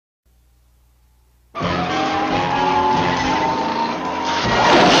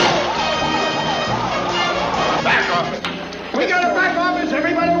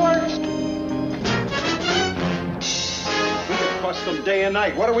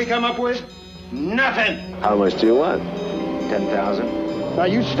night. What do we come up with? Nothing. How much do you want? 10,000. Now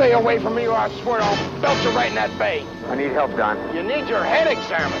you stay away from me or I swear I'll belt you right in that bay. I need help, Don. You need your head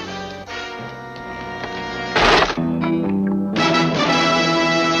examined.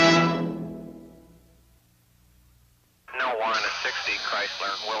 No warrant at 60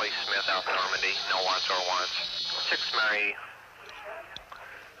 Chrysler, Willie Smith, South Normandy. No wants or wants. 6 Mary.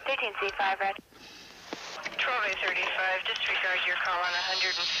 13C5 red. 12A35, disregard your call on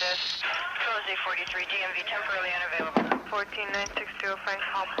 105th. 12A43, DMV temporarily unavailable. 149605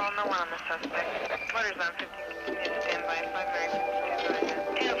 call Paul, no one on the suspect. Motors on 15, continue to stand by. 5 Mary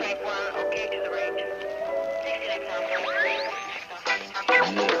 52, 1051, okay to the range. 66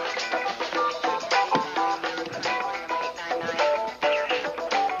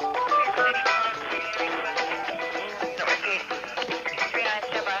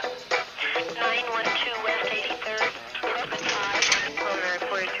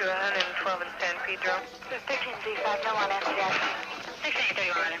 13C5, no one after that.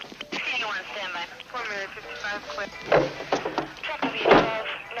 6831, 61, standby. 4 Mary 55, quick. Truck will be 12,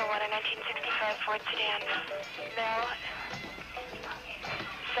 no one in 1965 Ford sedan. Mel.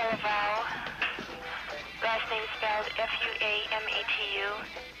 Sullivan. Last name spelled F-U-A-M-A-T-U.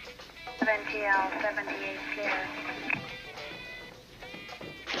 7TL 78 clear.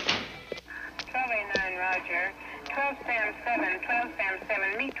 12A9, Roger. 12 Sam 7, 12 Sam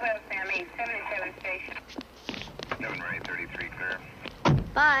 7, meet 12 Sam 8, 77 station. 7 Ray 33, clear.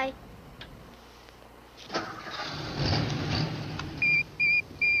 Bye.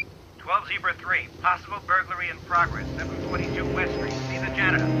 12 Zebra 3, possible burglary in progress, 722 West Street. See the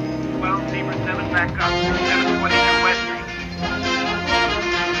janitor. 12 Zebra 7, back up, 722 West Street.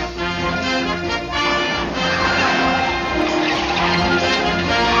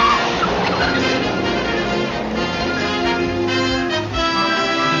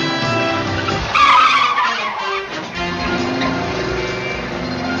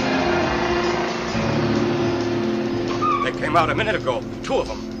 They came out a minute ago. 2 of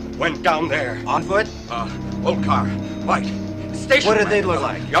them. Went down there. On foot? Old car. White. Station. What did they look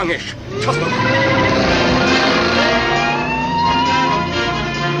like? Youngish. Tough looking.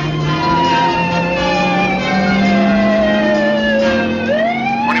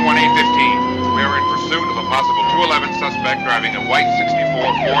 21A15. We are in pursuit of a possible 211 suspect driving a white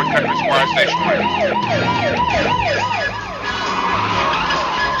 64 Ford Country Squire station wagon.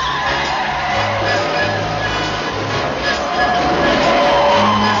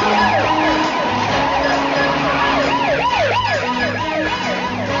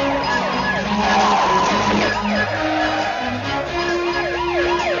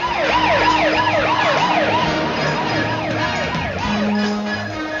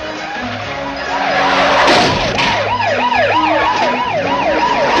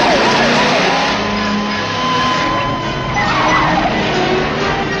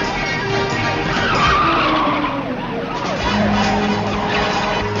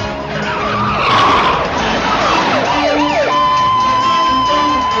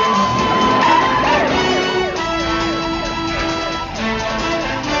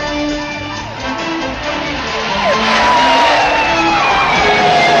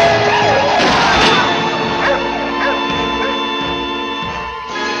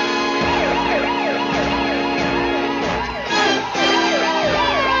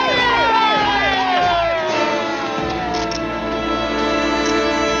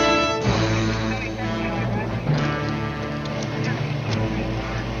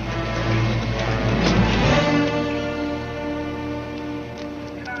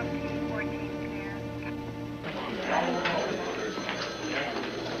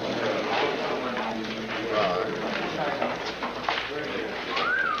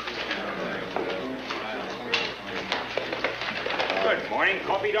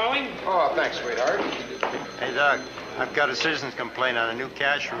 Coffee, darling? Oh, thanks, sweetheart. Hey, Doug, I've got a citizen's complaint on a new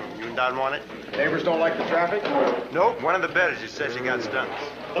cash room. You and Don want it? Neighbors don't like the traffic? Nope, one of the betters just says he got stunts.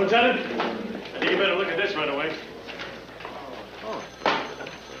 Lieutenant, I think you better look at this right away. Oh.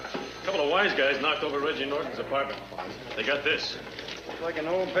 A couple of wise guys knocked over Reggie Norton's apartment. They got this. Looks like an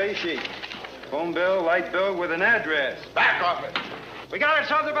old pay sheet. Phone bill, light bill with an address. Back office. We got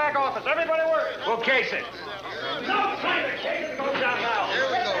ourselves a back office. Everybody work. We'll case it. No time to case it. Go down now. Here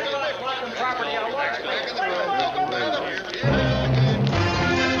we go. Property on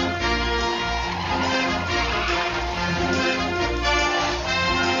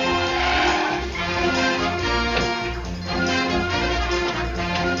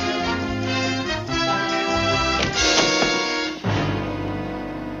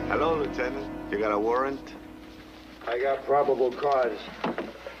Hello, Lieutenant. You got a warrant? I got probable cause.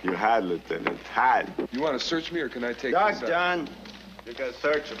 You had, Lieutenant. Had. You want to search me, or can I take Doc, this? John, you can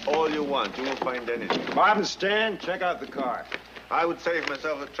search all you want. You won't find anything. Bob and Stan, check out the car. I would save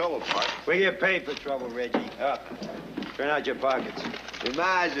myself the trouble part. We get paid for trouble, Reggie. Up. Turn out your pockets.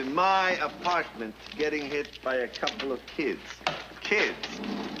 Imagine my apartment getting hit by a couple of kids. Kids.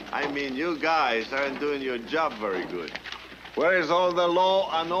 I mean, you guys aren't doing your job very good. Where's all the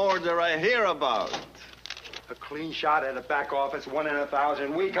law and order I hear about? A clean shot at a back office, 1 in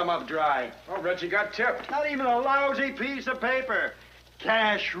 1,000. We come up dry. Oh, Reggie got tipped. Not even a lousy piece of paper.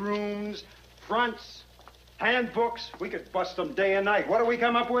 Cash rooms, fronts, handbooks. We could bust them day and night. What do we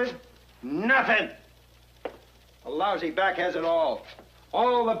come up with? Nothing. A lousy back has it all.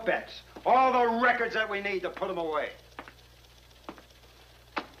 All the bets, all the records that we need to put them away.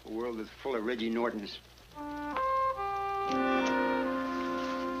 The world is full of Reggie Nortons.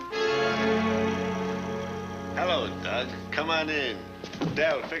 Hello, Doug. Come on in.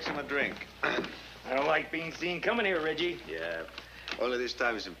 Dell, fix him a drink. I don't like being seen coming here, Reggie. Yeah. Only this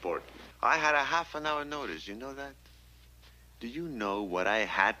time is important. I had a half an hour notice. You know that? Do you know what I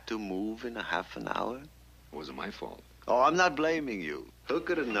had to move in a half an hour? It wasn't my fault. Oh, I'm not blaming you. Who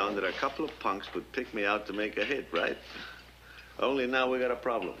could have known that a couple of punks would pick me out to make a hit, right? Only now we got a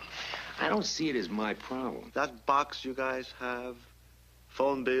problem. I don't see it as my problem. That box you guys have,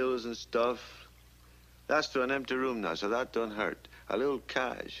 phone bills and stuff, that's to an empty room now, so that don't hurt. A little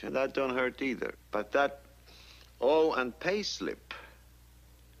cash, and that don't hurt either. But that owe and pay slip,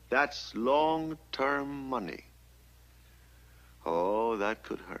 that's long-term money. Oh, that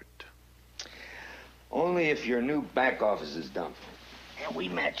could hurt. Only if your new back office is done. And we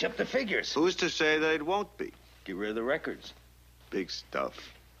match up the figures. Who's to say that it won't be? Get rid of the records. Big stuff.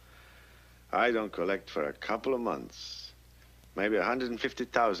 I don't collect for a couple of months. Maybe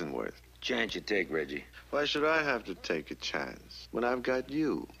 150,000 worth. Chance you take, Reggie. Why should I have to take a chance when I've got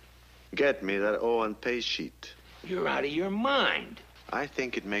you? Get me that owe and pay sheet. You're out of your mind. I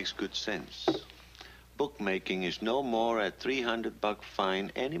think it makes good sense. Bookmaking is no more a $300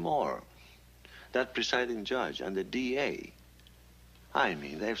 fine anymore. That presiding judge and the DA, I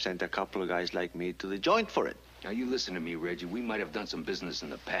mean, they've sent a couple of guys like me to the joint for it. Now, you listen to me, Reggie. We might have done some business in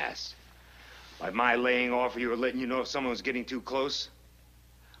the past. Like my laying off of you or letting you know if someone was getting too close.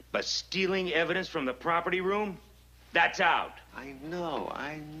 But stealing evidence from the property room, that's out. I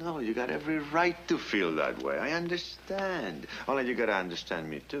know. You got every right to feel that way. I understand. Only you gotta understand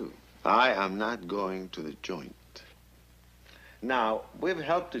me, too. I am not going to the joint. Now, we've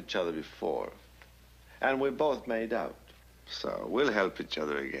helped each other before. And we both made out. So we'll help each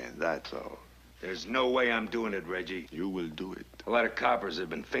other again, that's all. There's no way I'm doing it, Reggie. You will do it. A lot of coppers have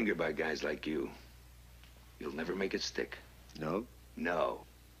been fingered by guys like you. You'll never make it stick. No? No.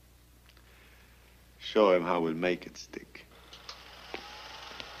 Show him how we'll make it stick.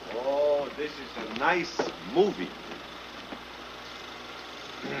 Oh, this is a nice movie.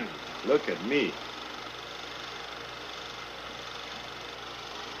 Look at me.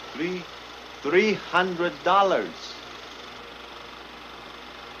 $300.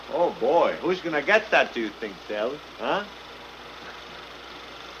 Oh, boy. Who's gonna get that, do you think, Del? Huh?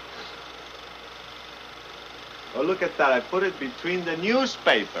 Oh, look at that. I put it between the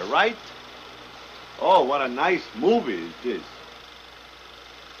newspaper, right? Oh, what a nice movie is this.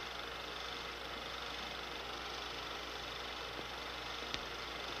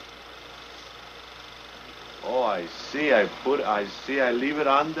 Oh, I see. I leave it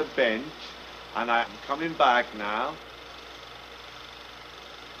on the bench, and I'm coming back now.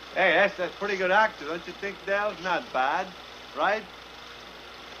 Hey, that's a pretty good actor, don't you think, Del? Not bad, right?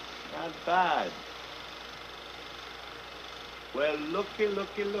 Not bad. Well, looky.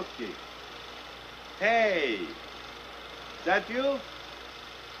 Hey, is that you?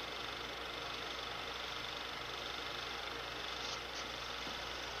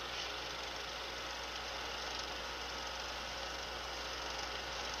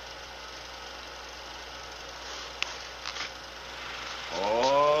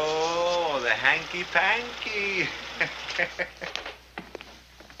 Oh, the hanky-panky.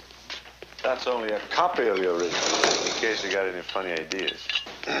 That's only a copy of the original, in case you got any funny ideas.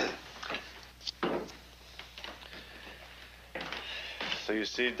 So you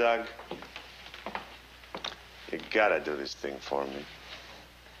see, Doug, you gotta do this thing for me.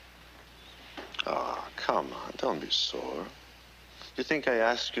 Oh, come on, don't be sore. You think I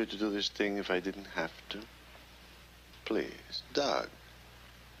asked you to do this thing if I didn't have to? Please, Doug,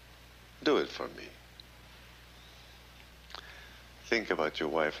 do it for me. Think about your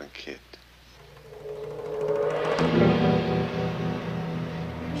wife and kid.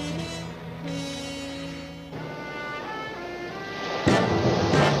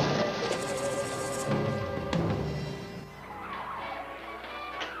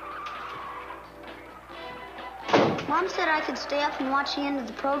 I could stay up and watch the end of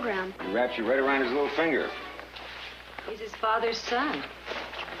the program. He wraps you right around his little finger. He's his father's son.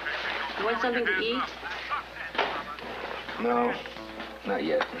 You want something to eat? No, not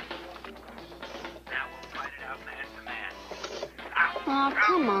yet. Oh,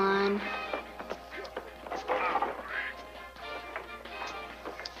 come on.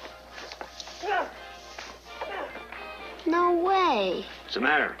 No way. What's the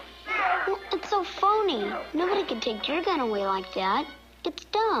matter? Well, it's so phony. Nobody could take your gun away like that. It's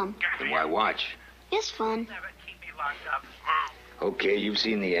dumb. Then why watch? It's fun. Okay, you've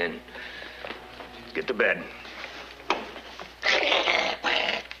seen the end. Get to bed.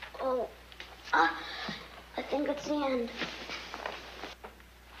 Oh, I think it's the end.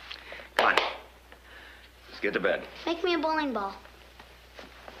 Come on. Let's get to bed. Make me a bowling ball.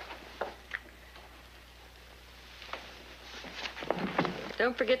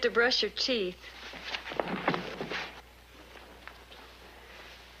 Don't forget to brush your teeth.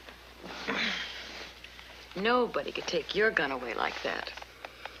 Nobody could take your gun away like that.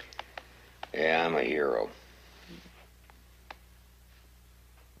 Yeah, I'm a hero.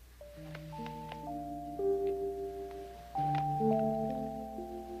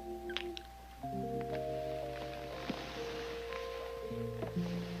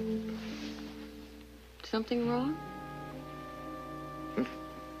 Something wrong?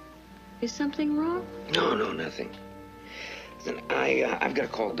 Is something wrong? No, nothing. Listen, I've got to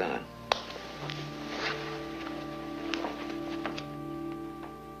call Don.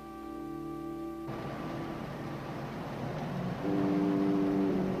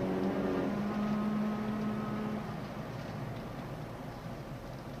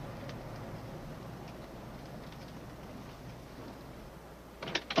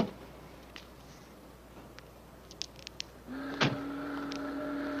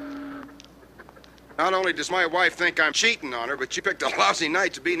 Not only does my wife think I'm cheating on her, but she picked a lousy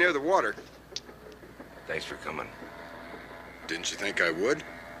night to be near the water. Thanks for coming. Didn't you think I would?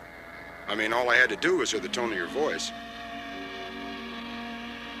 I mean, all I had to do was hear the tone of your voice.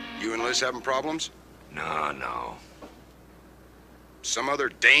 You and Liz having problems? No. Some other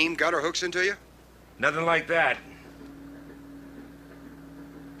dame got her hooks into you? Nothing like that.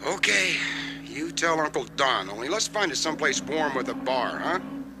 Okay, you tell Uncle Don, only let's find us someplace warm with a bar, huh?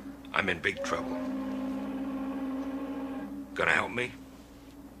 I'm in big trouble. Gonna help me?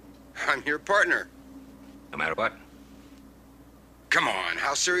 I'm your partner. No matter what? Come on,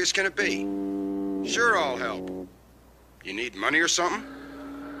 how serious can it be? Sure, I'll help. You need money or something?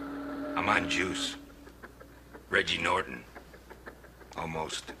 I'm on juice. Reggie Norton.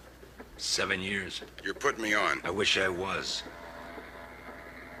 Almost 7 years. You're putting me on. I wish I was.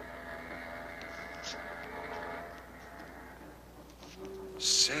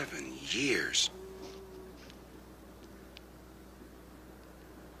 Seven years.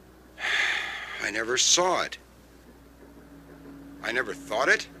 I never saw it. I never thought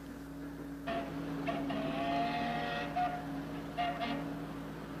it.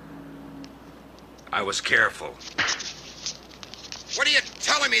 I was careful. What are you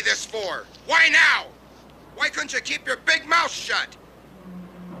telling me this for? Why now? Why couldn't you keep your big mouth shut?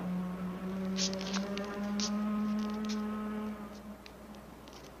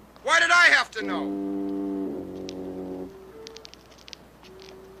 Why did I have to know?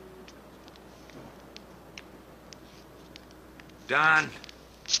 Don.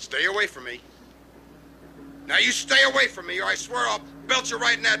 Stay away from me. Now you stay away from me or I swear I'll belt you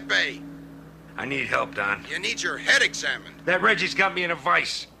right in that bay. I need help, Don. You need your head examined. That Reggie's got me in a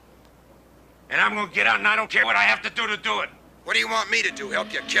vice. And I'm gonna get out and I don't care what I have to do it. What do you want me to do?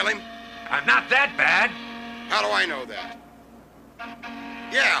 Help you kill him? I'm not that bad. How do I know that?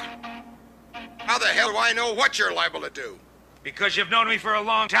 Yeah. How the hell do I know what you're liable to do? Because you've known me for a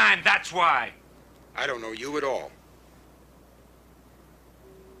long time, that's why. I don't know you at all.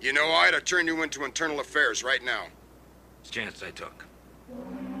 You know, I'd have turned you into internal affairs right now. It's a chance I took.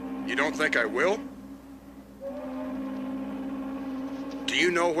 You don't think I will? Do you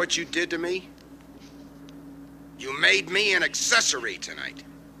know what you did to me? You made me an accessory tonight.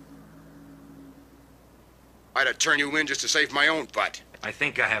 I'd have turned you in just to save my own butt. I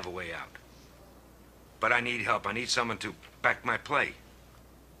think I have a way out. But I need help. I need someone to back my play.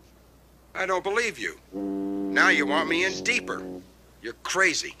 I don't believe you. Now you want me in deeper. You're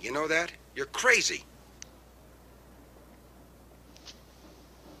crazy. You know that? You're crazy.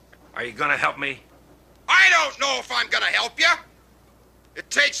 Are you gonna help me? I don't know if I'm gonna help you. It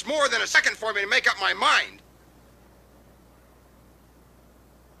takes more than a second for me to make up my mind.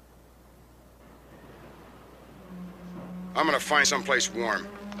 I'm gonna find someplace warm.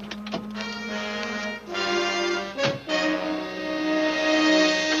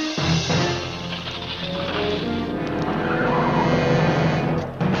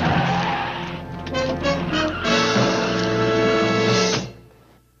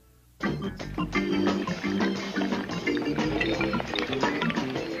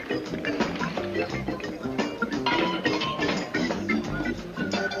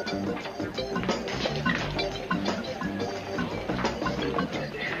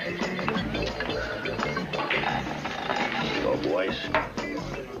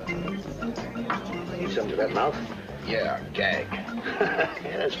 mouth? Yeah, gag.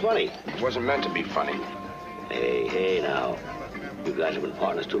 Yeah, that's funny. It wasn't meant to be funny. Hey, now. You guys have been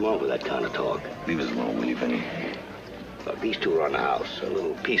partners too long for that kind of talk. Leave us alone, will you, Vinny? Look, these two run the house. A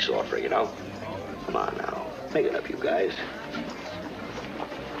little peace offering, you know? Come on now. Make it up, you guys.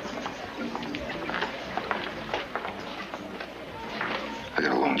 I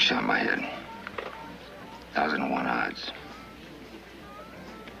got a long shot in my head. 1,001 odds.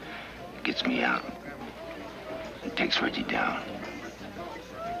 It gets me out. It takes Reggie down.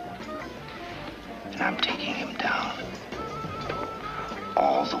 And I'm taking him down.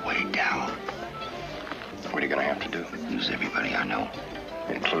 All the way down. What are you gonna have to do? Use everybody I know.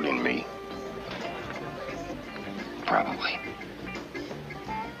 Including me? Probably.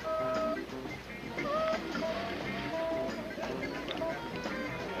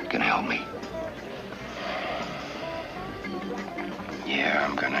 Gonna help me? Yeah,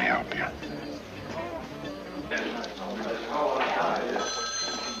 I'm gonna help you.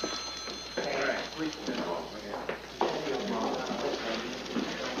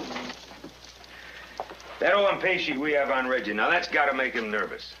 That old pay sheet we have on Reggie, now that's got to make him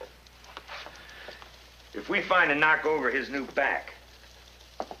nervous. If we find a knock over his new back,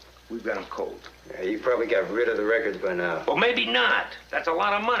 we've got him cold. Yeah, you probably got rid of the records by now. Well, maybe not. That's a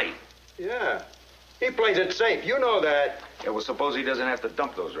lot of money. Yeah. He plays it safe. You know that. Yeah, well, suppose he doesn't have to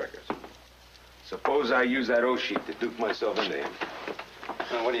dump those records. Suppose I use that O sheet to duke myself into him.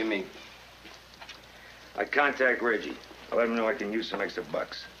 Now, what do you mean? I contact Reggie. I let him know I can use some extra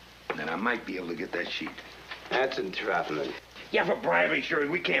bucks. And then I might be able to get that sheet. That's entrapment. Yeah, for bribery, sure.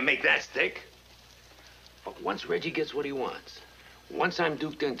 We can't make that stick. But once Reggie gets what he wants, once I'm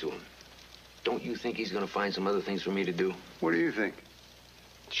duped into him, don't you think he's going to find some other things for me to do? What do you think?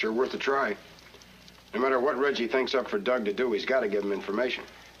 It's sure worth a try. No matter what Reggie thinks up for Doug to do, he's got to give him information.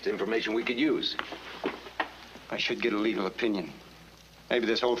 It's information we could use. I should get a legal opinion. Maybe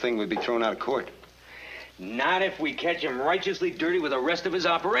this whole thing would be thrown out of court. Not if we catch him righteously dirty with the rest of his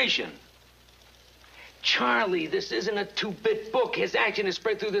operation. Charlie, this isn't a two-bit book. His action is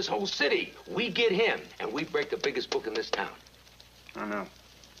spread through this whole city. We get him, and we break the biggest book in this town. I know.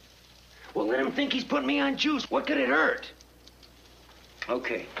 Well, let him think he's putting me on juice. What could it hurt?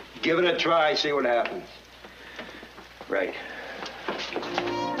 Okay. Give it a try, see what happens. Right.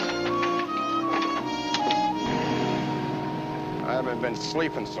 I haven't been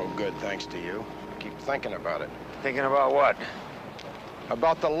sleeping so good, thanks to you. Keep thinking about it. Thinking about what?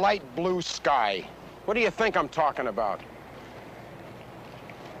 About the light blue sky. What do you think I'm talking about?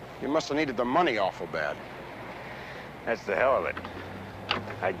 You must have needed the money awful bad. That's the hell of it.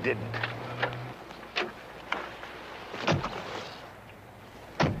 I didn't.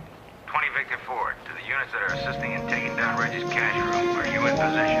 20 Victor Ford, to the units that are assisting in taking down Reggie's cash room. Are you in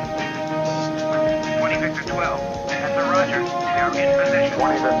position? 20 Victor 12, that's a Roger. We are in position.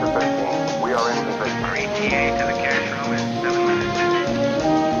 20 Victor 15, we are in position. Our ETA to the cash room is 7 minutes.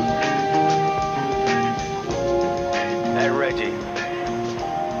 Hey, Reggie.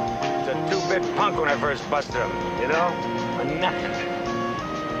 It's a two-bit punk when I first busted him, you know? For nothing.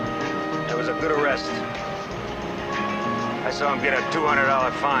 That was a good arrest. I saw him get a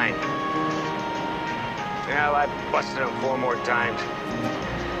 $200 fine. Well, I busted him 4 more times.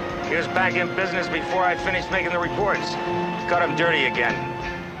 He was back in business before I finished making the reports. Cut him dirty again.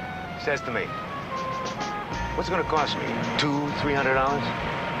 Says to me, what's it gonna cost me? $200, $300?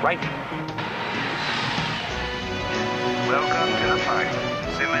 Right? Welcome to the party.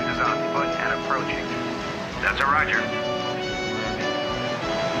 Simmons is on foot and approaching. That's a Roger.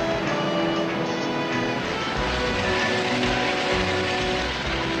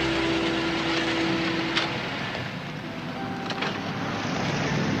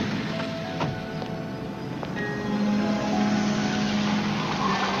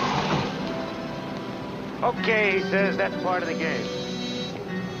 Okay, he says, that's part of the game.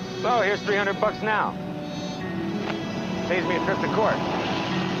 So here's $300 now. Saves me a trip to court.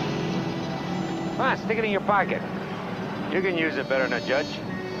 Come on, stick it in your pocket. You can use it better than a judge.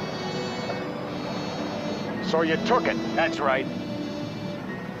 So you took it? That's right.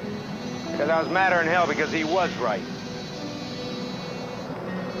 Because I was madder than hell because he was right.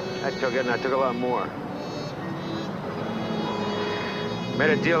 I took it, and I took a lot more.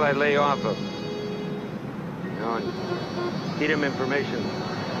 Made a deal I'd lay off of. You know, and feed him information.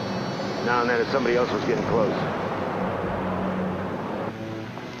 Now and then if somebody else was getting close.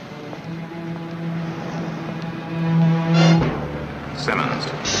 Simmons.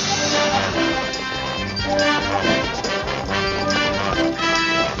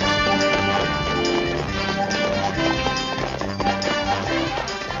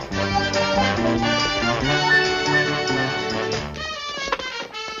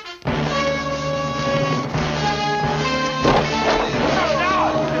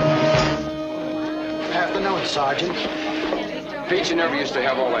 Sergeant. Pete, you never used to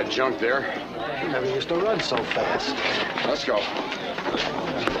have all that junk there. You never used to run so fast. Let's go.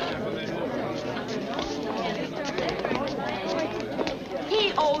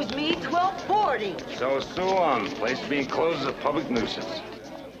 He owes me $12.40. So sue on. Place being closed is a public nuisance.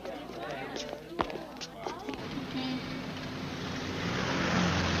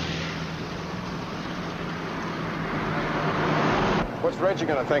 What's Reggie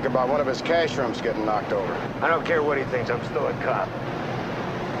gonna think about one of his cash rooms getting knocked over? I don't care what he thinks. I'm still a cop.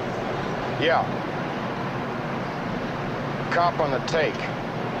 Yeah. Cop on the take.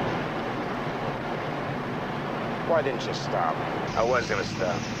 Why didn't you stop? I was gonna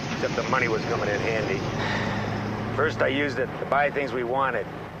stop, except the money was coming in handy. First, I used it to buy things we wanted.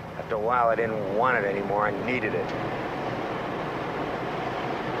 After a while, I didn't want it anymore. I needed it.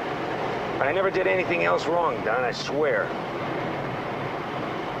 But I never did anything else wrong, Don, I swear.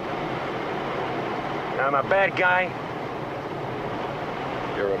 I'm a bad guy.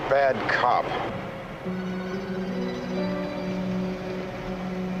 You're a bad cop.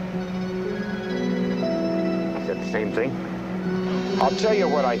 Is that the same thing? I'll tell you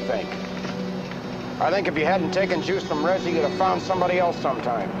what I think. I think if you hadn't taken juice from Reggie, you'd have found somebody else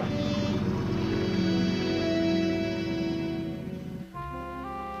sometime.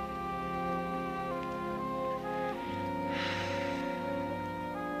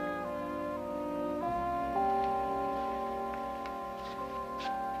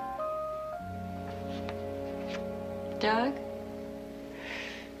 Doug?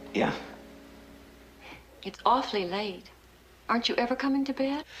 Yeah? It's awfully late. Aren't you ever coming to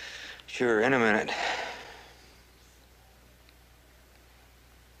bed? Sure, in a minute.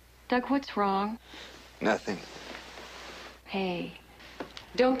 Doug, what's wrong? Nothing. Hey,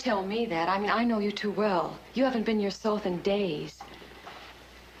 don't tell me that. I mean, I know you too well. You haven't been yourself in days.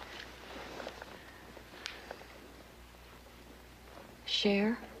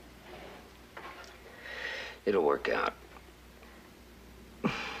 Share? It'll work out.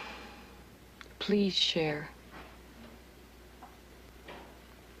 Please share.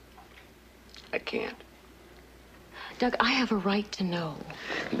 I can't. Doug, I have a right to know.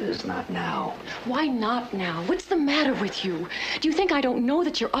 Liz, not now. Why not now? What's the matter with you? Do you think I don't know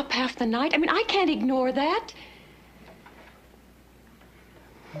that you're up half the night? I mean, I can't ignore that.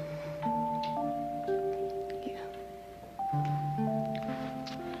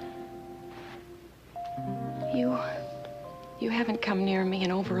 You haven't come near me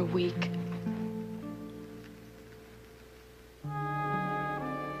in over a week.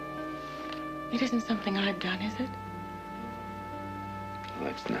 It isn't something I've done, is it? Well,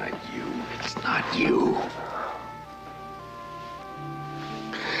 it's not you. It's not you.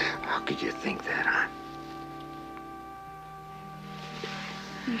 How could you think that, huh?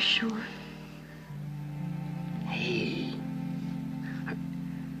 You sure? Hey.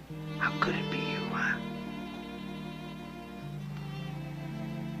 How could it be you, huh?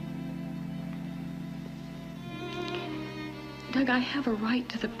 Doug, I have a right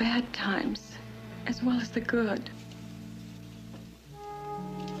to the bad times, as well as the good.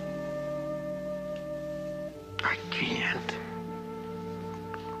 I can't.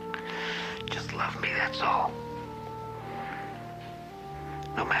 Just love me, that's all.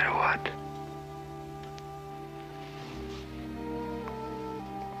 No matter what.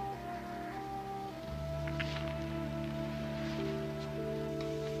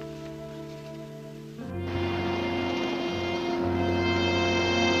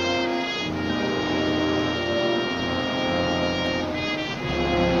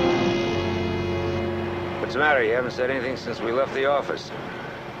 What's the matter? You haven't said anything since we left the office.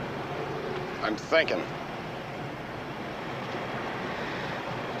 I'm thinking.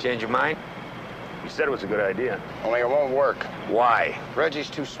 Change your mind? You said it was a good idea. Only it won't work. Why? Reggie's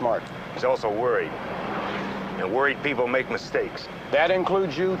too smart. He's also worried. And worried people make mistakes. That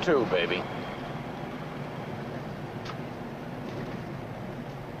includes you too, baby.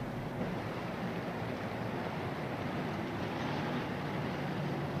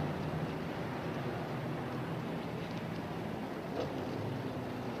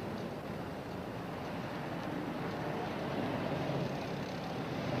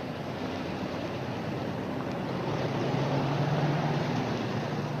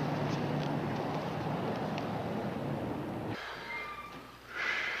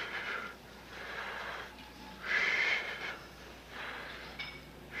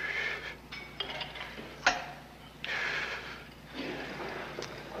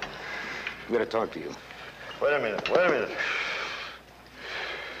 I'm gonna talk to you. Wait a minute.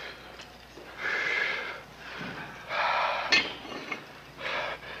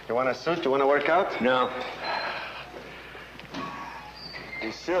 You want a suit? You want to work out? No.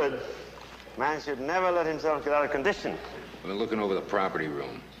 He should. Man should never let himself get out of condition. I've been looking over the property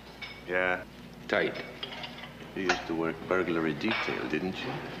room. Yeah? Tight. You used to work burglary detail, didn't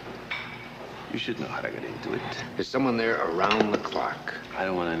you? You should know how to get into it. There's someone there around the clock. I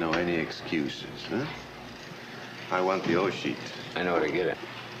don't want to know any excuses, huh? I want the O sheet. I know how to get it.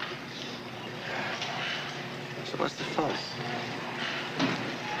 So what's the fuss?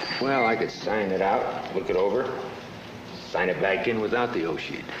 Well, I could sign it out, look it over, sign it back in without the O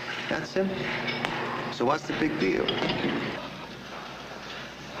sheet. That's simple. So what's the big deal?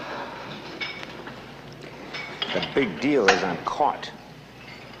 The big deal is I'm caught.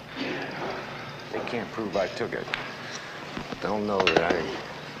 They can't prove I took it. They'll know that I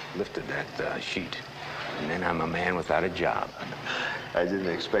lifted that sheet. And then I'm a man without a job. I didn't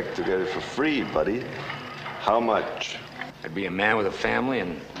expect to get it for free, buddy. How much? I'd be a man with a family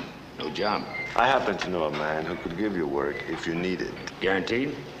and no job. I happen to know a man who could give you work if you need it.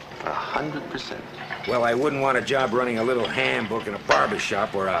 Guaranteed? 100%. Well, I wouldn't want a job running a little handbook in a barber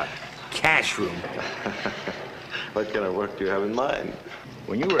shop or a cash room. What kind of work do you have in mind?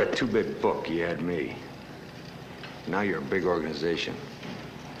 When you were a two-bit book, you had me. Now you're a big organization.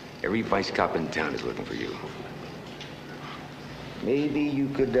 Every vice cop in town is looking for you. Maybe you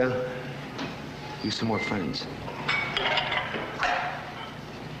could use some more friends.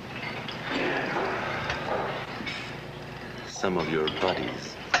 Some of your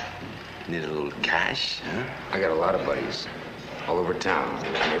buddies need a little cash, huh? I got a lot of buddies all over town,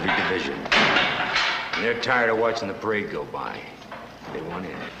 in every division. And they're tired of watching the parade go by. They want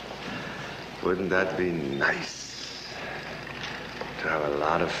in. Wouldn't that be nice? To have a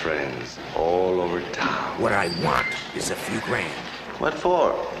lot of friends all over town. What I want is a few grand. What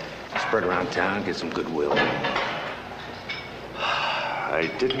for? Spread around town, get some goodwill. I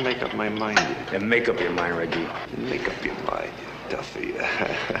didn't make up my mind yet. Then make up your mind, Reggie. Make up your mind, you Duffy.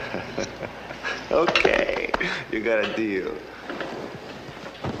 Okay, you got a deal.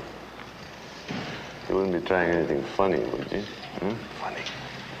 You wouldn't be trying anything funny, would you? Funny?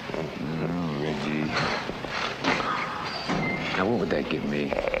 No, Reggie. Now, what would that give me?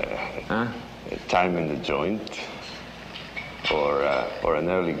 Huh? Time in the joint. Or an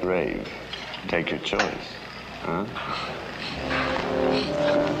early grave. Take your choice. Huh?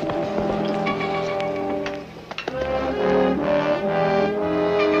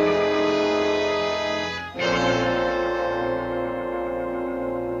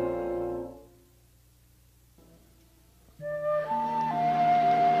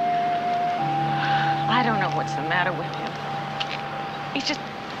 I don't know what's the matter with him.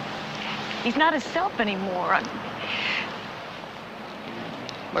 He's not himself anymore.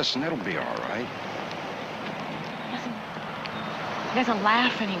 Listen, it'll be all right. He doesn't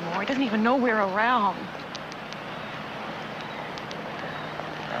laugh anymore. He doesn't even know we're around.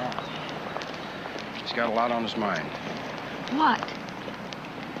 Well, he's got a lot on his mind. What?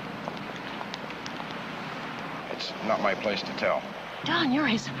 It's not my place to tell. Don, you're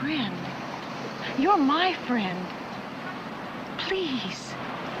his friend. You're my friend. Please.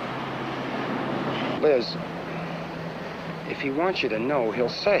 Liz, if he wants you to know, he'll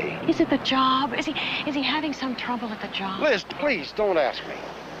say. Is it the job? Is he having some trouble at the job? Liz, please, don't ask me.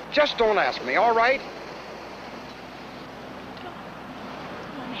 Just don't ask me, all right?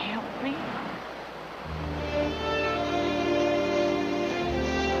 Don, help me.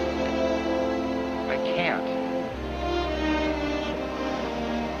 I can't.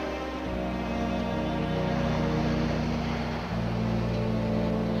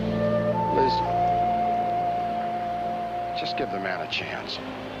 Liz, just give the man a chance.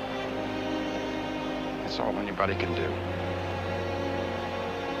 That's all anybody can do.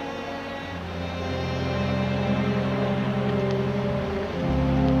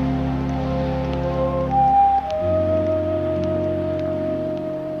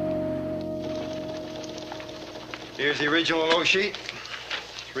 Here's the original O sheet.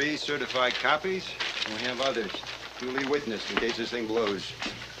 3 certified copies. And we have others. Duly witnessed in case this thing blows.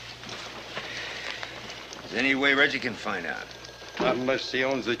 Is there any way Reggie can find out? Not unless he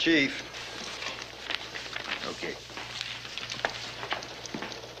owns the chief. Okay.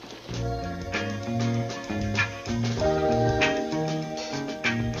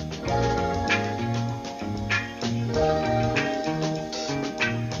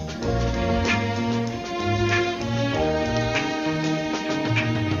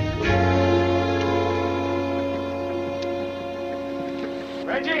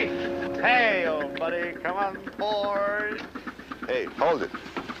 Reggie! Hey, old buddy, come on board. Hey, hold it.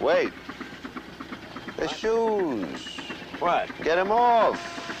 Wait. The shoes. What? Get them off.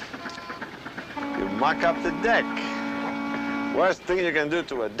 You muck up the deck. Worst thing you can do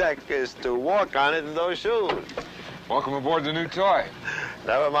to a deck is to walk on it in those shoes. Welcome aboard the new toy.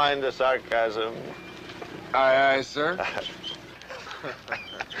 Never mind the sarcasm. Aye, aye, sir.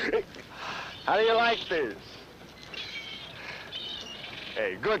 How do you like this?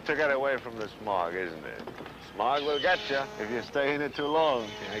 Hey, good to get away from the smog, isn't it? Smog will get you if you stay in it too long.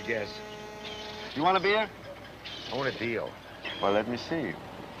 Yeah, I guess. You want a beer? I want a deal. Well, let me see.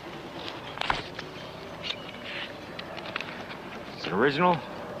 It's an original,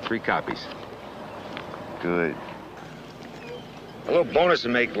 3 copies. Good. A little bonus to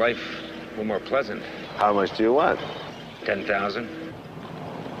make life a little more pleasant. How much do you want? 10,000.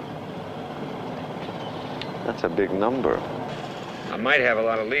 That's a big number. I might have a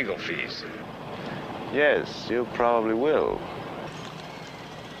lot of legal fees. Yes, you probably will.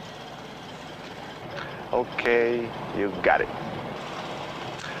 Okay, you got it.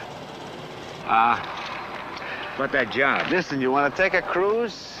 About that job. Listen, you want to take a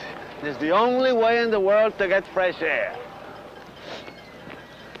cruise? It's the only way in the world to get fresh air.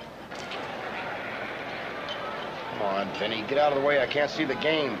 Come on, Vinny, get out of the way. I can't see the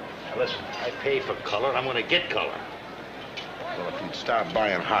game. Now listen, I pay for color. I'm going to get color. Well, if you'd stop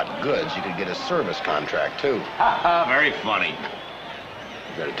buying hot goods, you could get a service contract, too. Ha ha, very funny.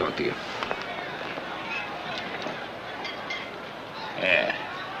 I gotta talk to you. Yeah,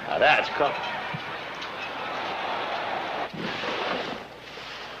 now that's color.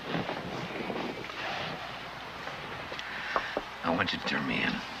 I want you to turn me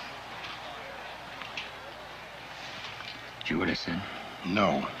in. Did you hear what I said?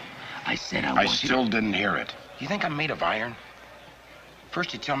 No. I said I want still you to... didn't hear it. You think I'm made of iron?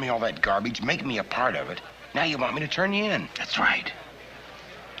 First you tell me all that garbage, make me a part of it. Now you want me to turn you in. That's right.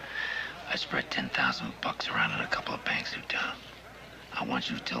 I spread 10,000 bucks around in a couple of banks through town. I want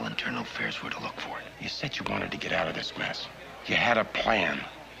you to tell Internal Affairs where to look for it. You said you wanted to get out of this mess. You had a plan.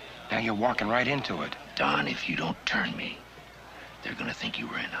 Now you're walking right into it. Don, if you don't turn me, they're gonna think you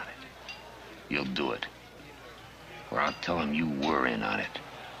were in on it. You'll do it. Or I'll tell them you were in on it.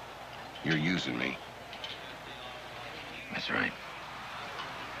 You're using me. That's right.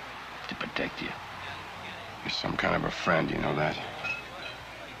 To protect you. You're some kind of a friend, you know that?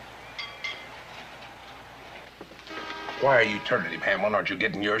 Why are you turning him, Hamlin? Aren't you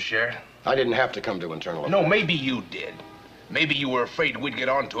getting your share? I didn't have to come to Internal Affairs. No, maybe you did. Maybe you were afraid we'd get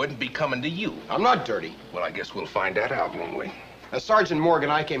onto it and be coming to you. I'm not dirty. Well, I guess we'll find that out, won't we? Sergeant Morgan,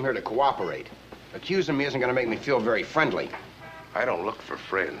 I came here to cooperate. Accusing me isn't going to make me feel very friendly. I don't look for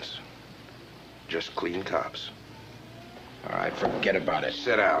friends. Just clean cops. All right, forget about it.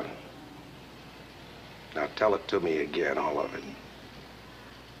 Sit down. Now tell it to me again, all of it.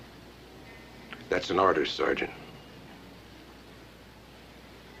 That's an order, Sergeant.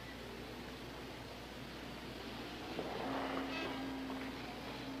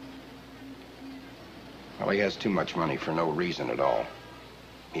 Well, he has too much money for no reason at all.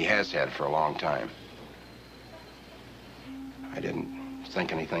 He has had for a long time. I didn't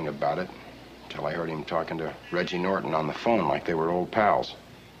think anything about it until I heard him talking to Reggie Norton on the phone like they were old pals.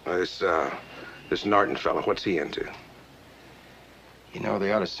 This Norton fella, what's he into? You know,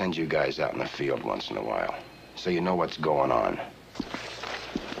 they ought to send you guys out in the field once in a while, so you know what's going on.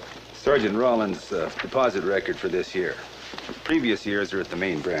 Sergeant Rollins' deposit record for this year. Previous years are at the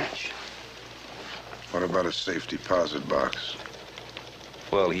main branch. What about a safe deposit box?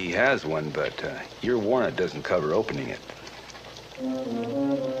 Well, he has one, but your warrant doesn't cover opening it.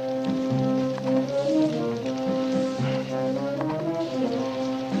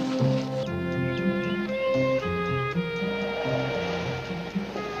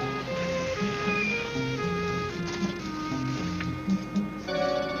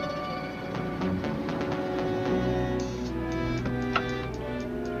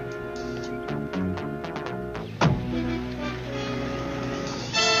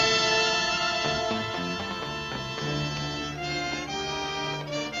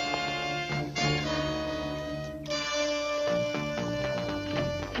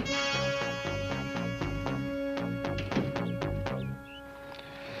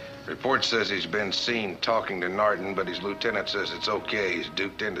 Report says he's been seen talking to Norton, but his lieutenant says it's okay. He's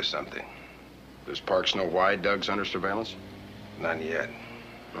duped into something. Does Parks know why Doug's under surveillance? None yet.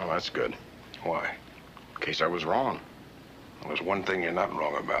 Well, that's good. Why? In case I was wrong. Well, there's one thing you're not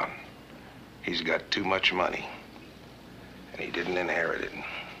wrong about. He's got too much money. And he didn't inherit it.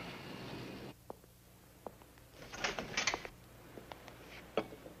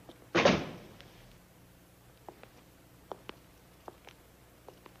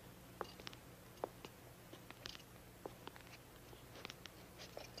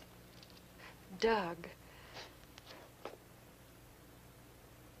 Doug.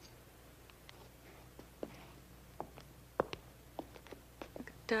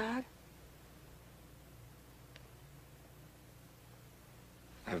 Doug?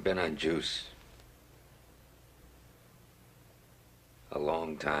 I've been on juice a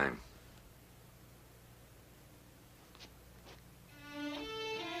long time.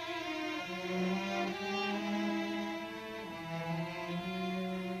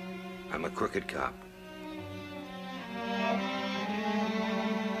 I'm a crooked cop.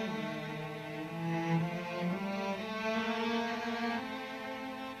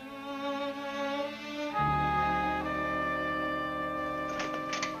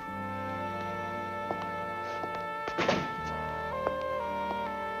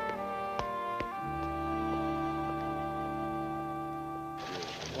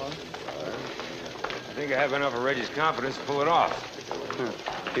 I think I have enough of Reggie's confidence to pull it off.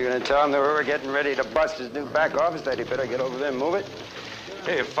 You're gonna tell him that we were getting ready to bust his new back office, that he better get over there and move it?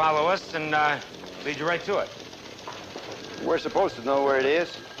 Hey, follow us and lead you right to it. We're supposed to know where it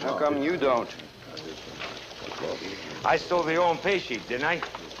is. How come you don't? I stole the old pay sheet, didn't I?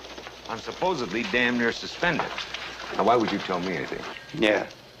 I'm supposedly damn near suspended. Now, why would you tell me anything? Yeah,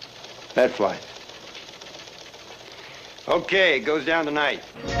 that flies. Okay, it goes down tonight.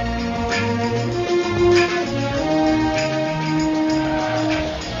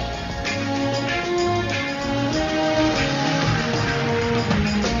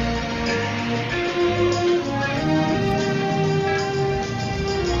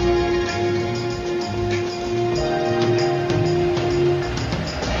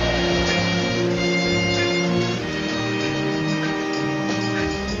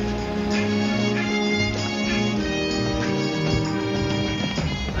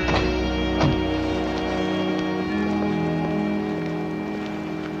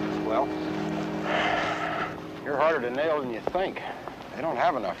 Harder to nail than you think. They don't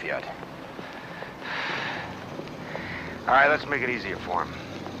have enough yet. All right, let's make it easier for him.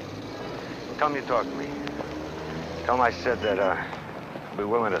 Tell him you talked to me. Tell him I said that I'd be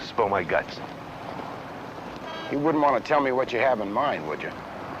willing to spill my guts. You wouldn't want to tell me what you have in mind, would you?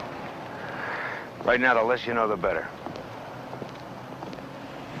 Right now, the less you know, the better.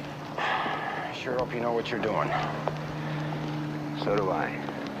 Sure hope you know what you're doing. So do I.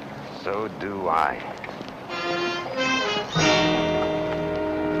 So do I.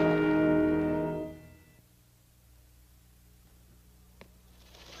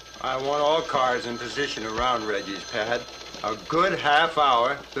 I want all cars in position around Reggie's pad a good half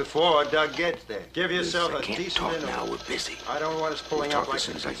hour before Doug gets there. Give yourself a decent interval. Now, we're busy. I don't want us pulling up like as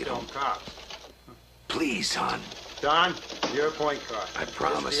soon as I get home. Cops. Please, son. Don, you're a point car. I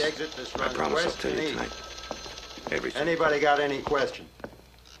promise. The exit this I runs promise I'll west tell and you east. tonight. Everything. Anybody got any questions?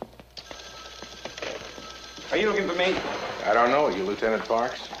 Are you looking for me? I don't know. You Lieutenant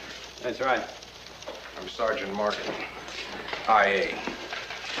Parks? That's right. I'm Sergeant Martin. IA.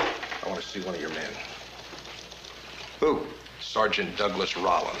 I want to see one of your men. Who? Sergeant Douglas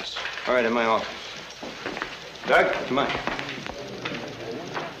Rollins. All right, in my office. Doug, come on.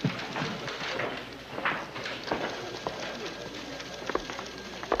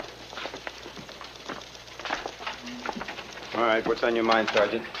 All right, what's on your mind,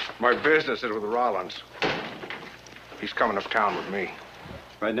 Sergeant? My business is with Rollins. He's coming uptown with me.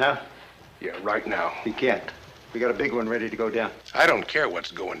 Right now? Yeah, right now. He can't. We got a big one ready to go down. I don't care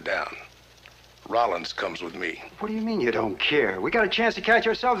what's going down. Rollins comes with me. What do you mean you don't care? We got a chance to catch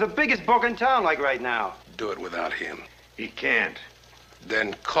ourselves the biggest book in town like right now. Do it without him. He can't.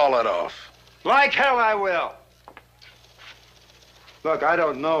 Then call it off. Like hell I will. Look, I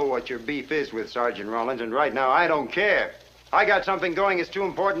don't know what your beef is with Sergeant Rollins, and right now I don't care. I got something going that's too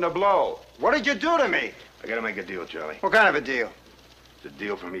important to blow. What did you do to me? I gotta make a deal, Charlie. What kind of a deal? It's a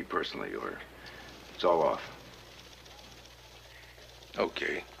deal for me personally, or it's all off.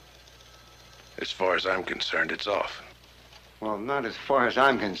 Okay. As far as I'm concerned, it's off. Well, not as far as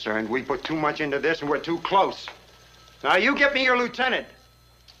I'm concerned. We put too much into this and we're too close. Now, you get me your lieutenant.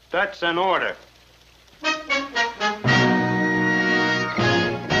 That's an order.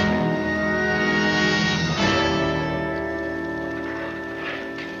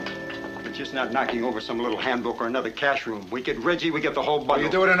 We're just not knocking over some little handbook or another cash room. We get Reggie, we get the whole bundle. Well,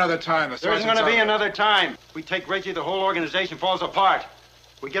 you do it another time. There isn't going to be another time. We take Reggie, the whole organization falls apart.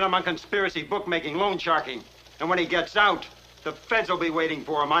 We get him on conspiracy, bookmaking, loan sharking. And when he gets out, the feds will be waiting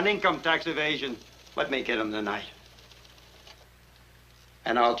for him on income tax evasion. Let me get him tonight.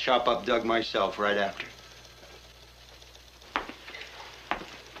 And I'll chop up Doug myself right after.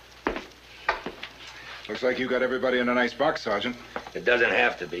 Looks like you got everybody in a nice box, Sergeant. It doesn't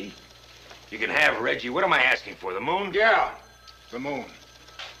have to be. You can have Reggie. What am I asking for, the moon? Yeah, the moon.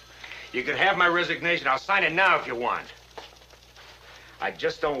 You can have my resignation. I'll sign it now if you want. I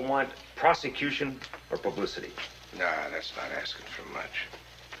just don't want prosecution or publicity. Nah, that's not asking for much.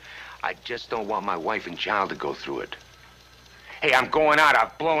 I just don't want my wife and child to go through it. Hey, I'm going out.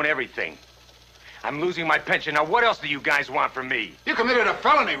 I've blown everything. I'm losing my pension. Now, what else do you guys want from me? You committed a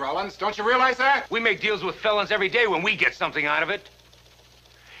felony, Rollins. Don't you realize that? We make deals with felons every day when we get something out of it.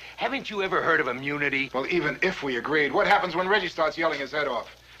 Haven't you ever heard of immunity? Well, even if we agreed, what happens when Reggie starts yelling his head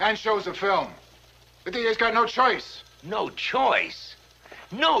off and shows the film? The DA's got no choice. No choice?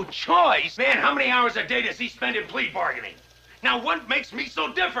 No choice? Man, how many hours a day does he spend in plea bargaining? Now, what makes me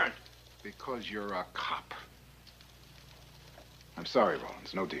so different? Because you're a cop. I'm sorry,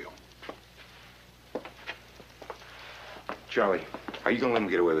 Rollins. No deal. Charlie, are you gonna let him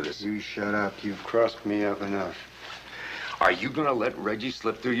get away with this? You shut up. You've crossed me up enough. Are you gonna let Reggie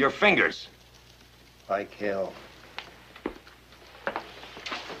slip through your fingers? Like hell.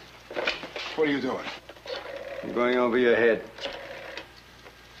 What are you doing? You're going over your head.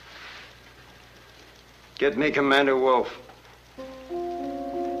 Get me Commander Wolf.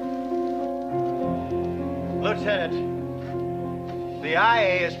 Lieutenant, the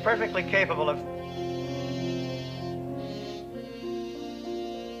IA is perfectly capable of...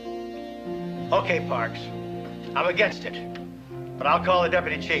 Okay, Parks. I'm against it. But I'll call the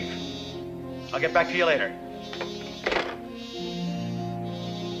deputy chief. I'll get back to you later.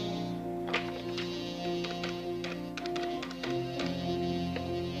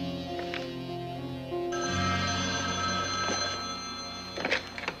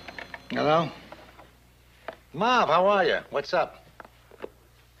 Hello? Marv, how are you? What's up?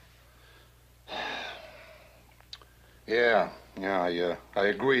 Yeah, I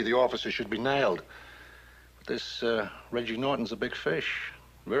agree the officer should be nailed. But this Reggie Norton's a big fish.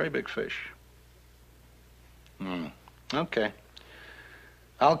 Very big fish. Okay.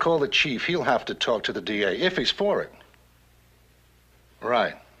 I'll call the chief. He'll have to talk to the DA, if he's for it.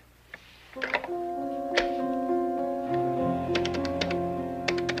 Right.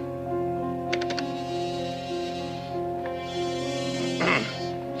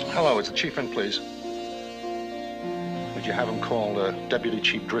 Hello, is the chief in, please? Would you have him call Deputy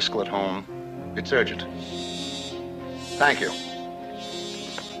Chief Driscoll at home? It's urgent. Thank you.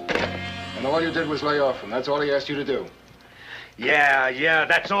 And all you did was lay off him. That's all he asked you to do. Yeah,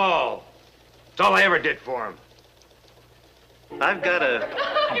 that's all. That's all I ever did for him. I've got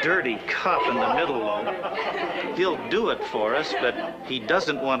a dirty cop in the middle lobe. He'll do it for us, but he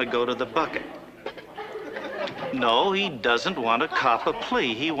doesn't want to go to the bucket. No, he doesn't want to cop a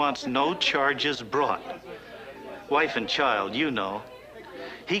plea. He wants no charges brought. Wife and child, you know.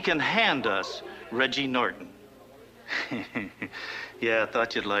 He can hand us Reggie Norton. Yeah, I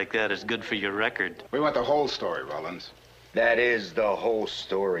thought you'd like that. It's good for your record. We want the whole story, Rollins. That is the whole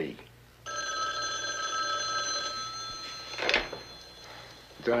story.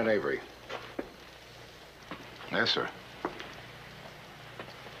 Lieutenant Avery. Yes, sir.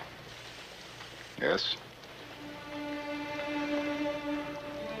 Yes?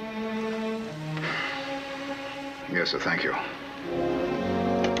 Yes, sir, thank you.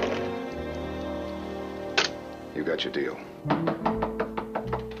 You got your deal.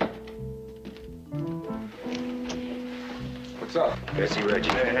 What's up? Bessie, Reggie.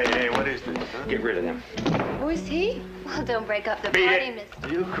 Hey, what is this? Huh? Get rid of them. Who is he? Well, don't break up the Beat party, it. Miss.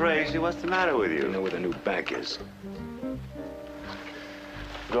 Are you crazy? What's the matter with You you? know where the new bank is.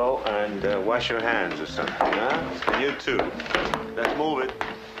 Go and wash your hands or something, huh? And you too. Let's move it.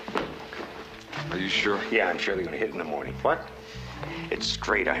 Are you sure? Yeah, I'm sure they're gonna hit in the morning. What? It's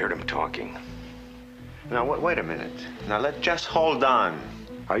straight. I heard him talking. Now, wait a minute. Now, just hold on.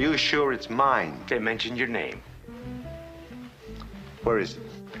 Are you sure it's mine? They mentioned your name. Where is it?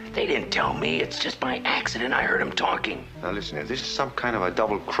 They didn't tell me. It's just by accident I heard him talking. Now, listen, if this is some kind of a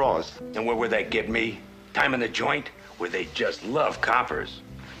double cross... And where would that get me? Time in the joint? Where they just love coppers.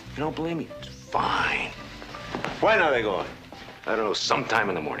 You don't believe me? It's fine. When are they going? I don't know, sometime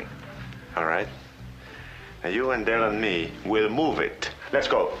in the morning. All right. Now, you and Dell and me will move it. Let's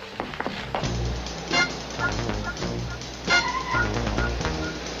go.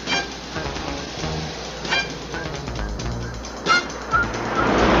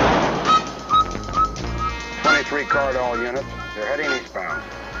 Cardall unit. They're heading eastbound.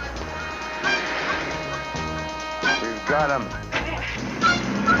 We've got them.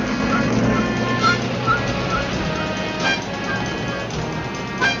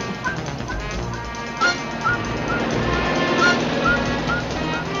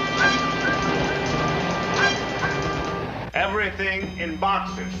 Everything in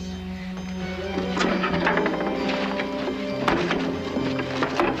boxes.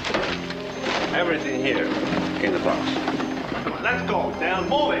 Everything here in the box. Come on, let's go, Dale.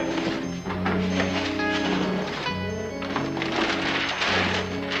 Move it.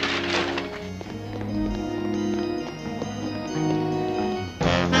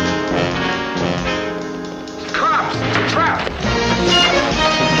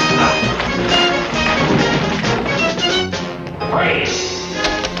 Freeze!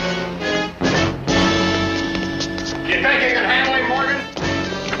 You think you can handle him, Morgan?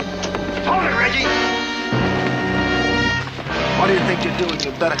 Hold it, Reggie. What do you think you're doing?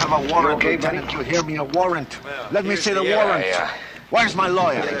 You better have a warrant, Lieutenant. You hear me? A warrant. Let me see the warrant. Where's my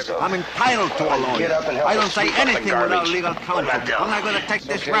lawyer? I'm entitled to a lawyer. I don't say anything without legal counsel. I'm not going to take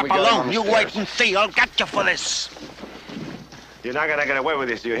this rap alone. You wait and see. I'll get you for this. You're not gonna get away with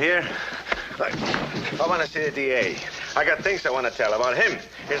this, you hear? Look, I want to see the DA. I got things I want to tell about him.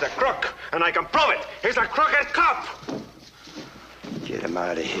 He's a crook, and I can prove it. He's a crooked cop. Get him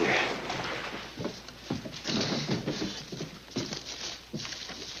out of here.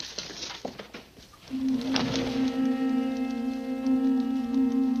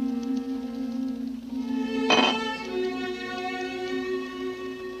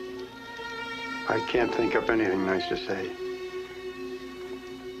 I can't think up anything nice to say.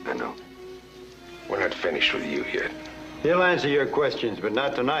 I know. We're not finished with you yet. He'll answer your questions, but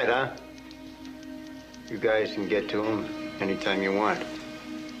not tonight, huh? You guys can get to him anytime you want.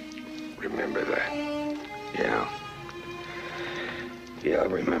 Remember that. Yeah. Yeah, I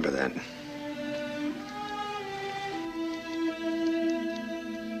remember that.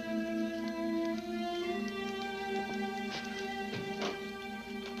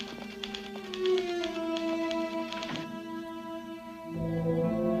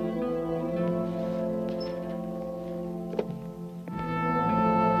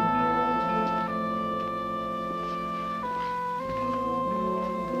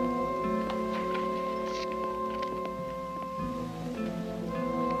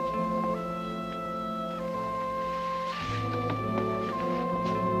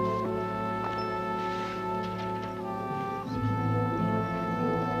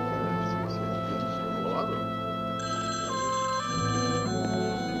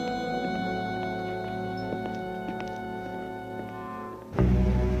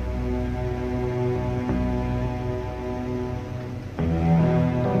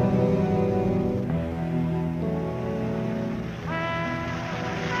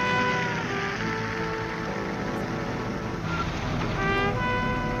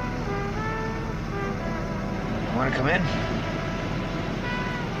 Want to come in?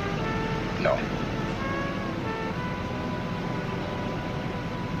 No.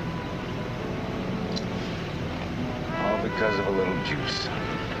 All because of a little juice.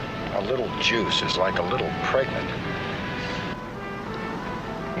 A little juice is like a little pregnant.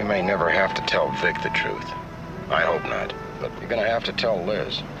 You may never have to tell Vic the truth. I hope not. But you're gonna have to tell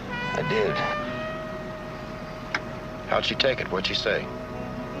Liz. I did. How'd she take it? What'd she say?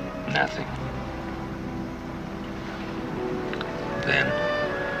 Nothing. Then,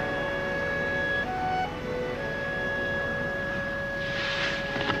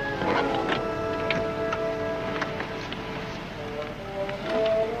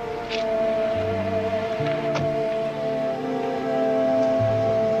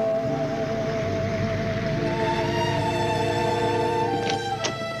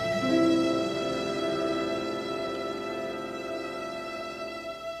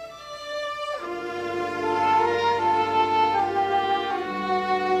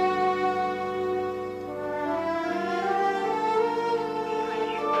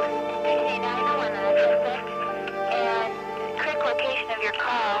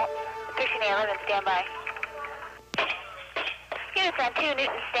 standby. Units on 2, Newton,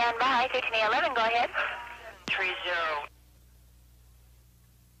 standby. 1311, go ahead. 30.